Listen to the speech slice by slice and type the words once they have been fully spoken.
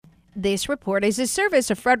This report is a service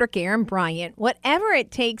of Frederick Air and Bryant. Whatever it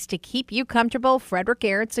takes to keep you comfortable, Frederick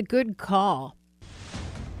Air, it's a good call.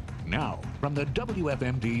 Now, from the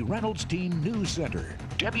WFMD Reynolds Team News Center,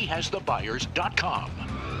 DebbieHasTheBuyers.com.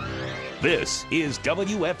 This is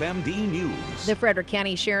WFMD News. The Frederick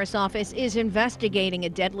County Sheriff's Office is investigating a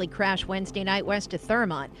deadly crash Wednesday night west of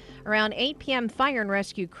Thurmont. Around 8 p.m., fire and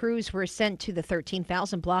rescue crews were sent to the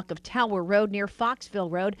 13,000 block of Tower Road near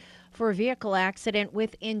Foxville Road for a vehicle accident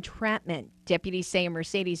with entrapment. Deputies say a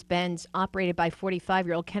Mercedes-Benz operated by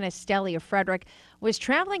 45-year-old Kenneth Stelly of Frederick was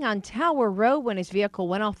traveling on Tower Road when his vehicle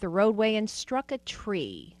went off the roadway and struck a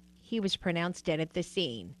tree. He was pronounced dead at the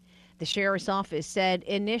scene. The sheriff's office said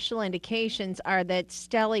initial indications are that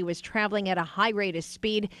Stelly was traveling at a high rate of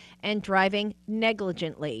speed and driving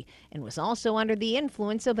negligently and was also under the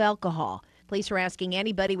influence of alcohol. Police are asking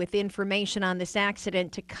anybody with information on this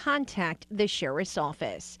accident to contact the sheriff's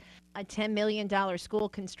office. A $10 million school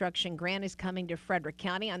construction grant is coming to Frederick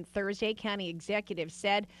County. On Thursday, county executives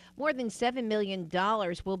said more than $7 million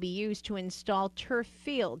will be used to install turf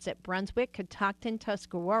fields at Brunswick, Catoctin,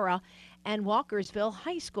 Tuscarora, and Walkersville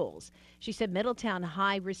high schools. She said Middletown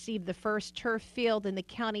High received the first turf field in the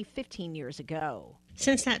county 15 years ago.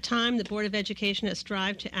 Since that time, the Board of Education has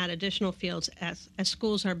strived to add additional fields as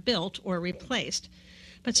schools are built or replaced.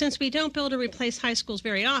 But since we don't build or replace high schools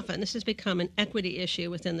very often, this has become an equity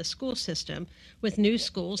issue within the school system, with new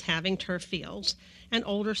schools having turf fields and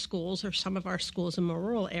older schools or some of our schools in more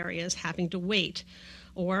rural areas having to wait.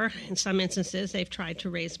 Or in some instances, they've tried to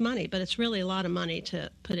raise money, but it's really a lot of money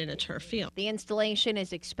to put in a turf field. The installation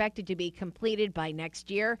is expected to be completed by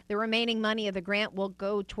next year. The remaining money of the grant will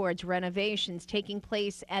go towards renovations taking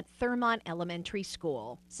place at Thurmont Elementary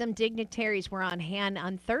School. Some dignitaries were on hand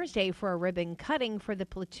on Thursday for a ribbon cutting for the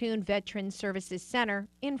Platoon Veterans Services Center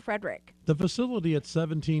in Frederick. The facility at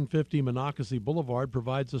 1750 Monocacy Boulevard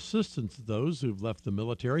provides assistance to those who've left the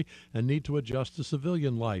military and need to adjust to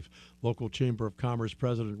civilian life. Local Chamber of Commerce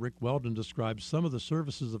President Rick Weldon describes some of the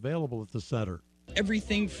services available at the center.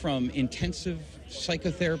 Everything from intensive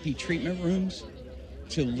psychotherapy treatment rooms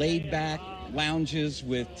to laid-back lounges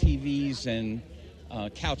with TVs and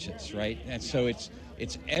couches, right? And so it's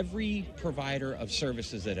every provider of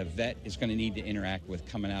services that a vet is going to need to interact with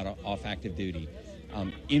coming out off active duty.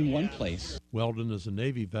 In one place. Weldon is a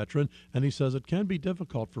Navy veteran, and he says it can be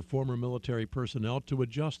difficult for former military personnel to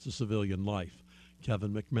adjust to civilian life.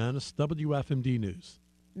 Kevin McManus, WFMD News.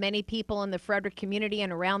 Many people in the Frederick community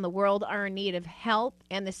and around the world are in need of help,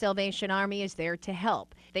 and the Salvation Army is there to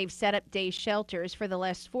help. They've set up day shelters for the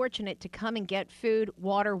less fortunate to come and get food,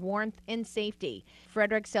 water, warmth, and safety.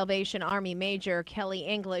 Frederick Salvation Army Major Kelly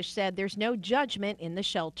English said there's no judgment in the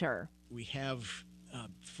shelter. We have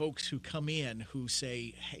folks who come in who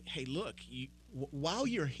say, hey, look, while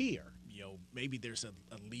you're here, maybe there's a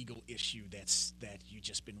legal issue that you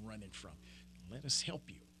just been running from. Let us help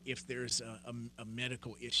you. If there's a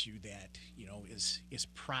medical issue that, is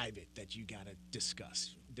private that you got to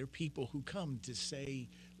discuss. There are people who come to say,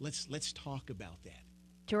 let's talk about that.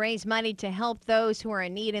 To raise money to help those who are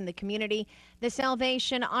in need in the community, the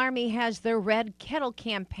Salvation Army has the Red Kettle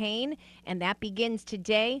campaign, and that begins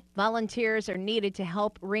today. Volunteers are needed to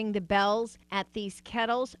help ring the bells at these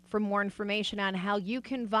kettles. For more information on how you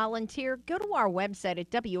can volunteer, go to our website at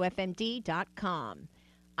WFMD.com.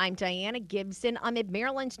 I'm Diana Gibson on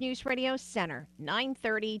Mid-Maryland's News Radio Center,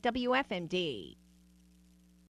 930 WFMD.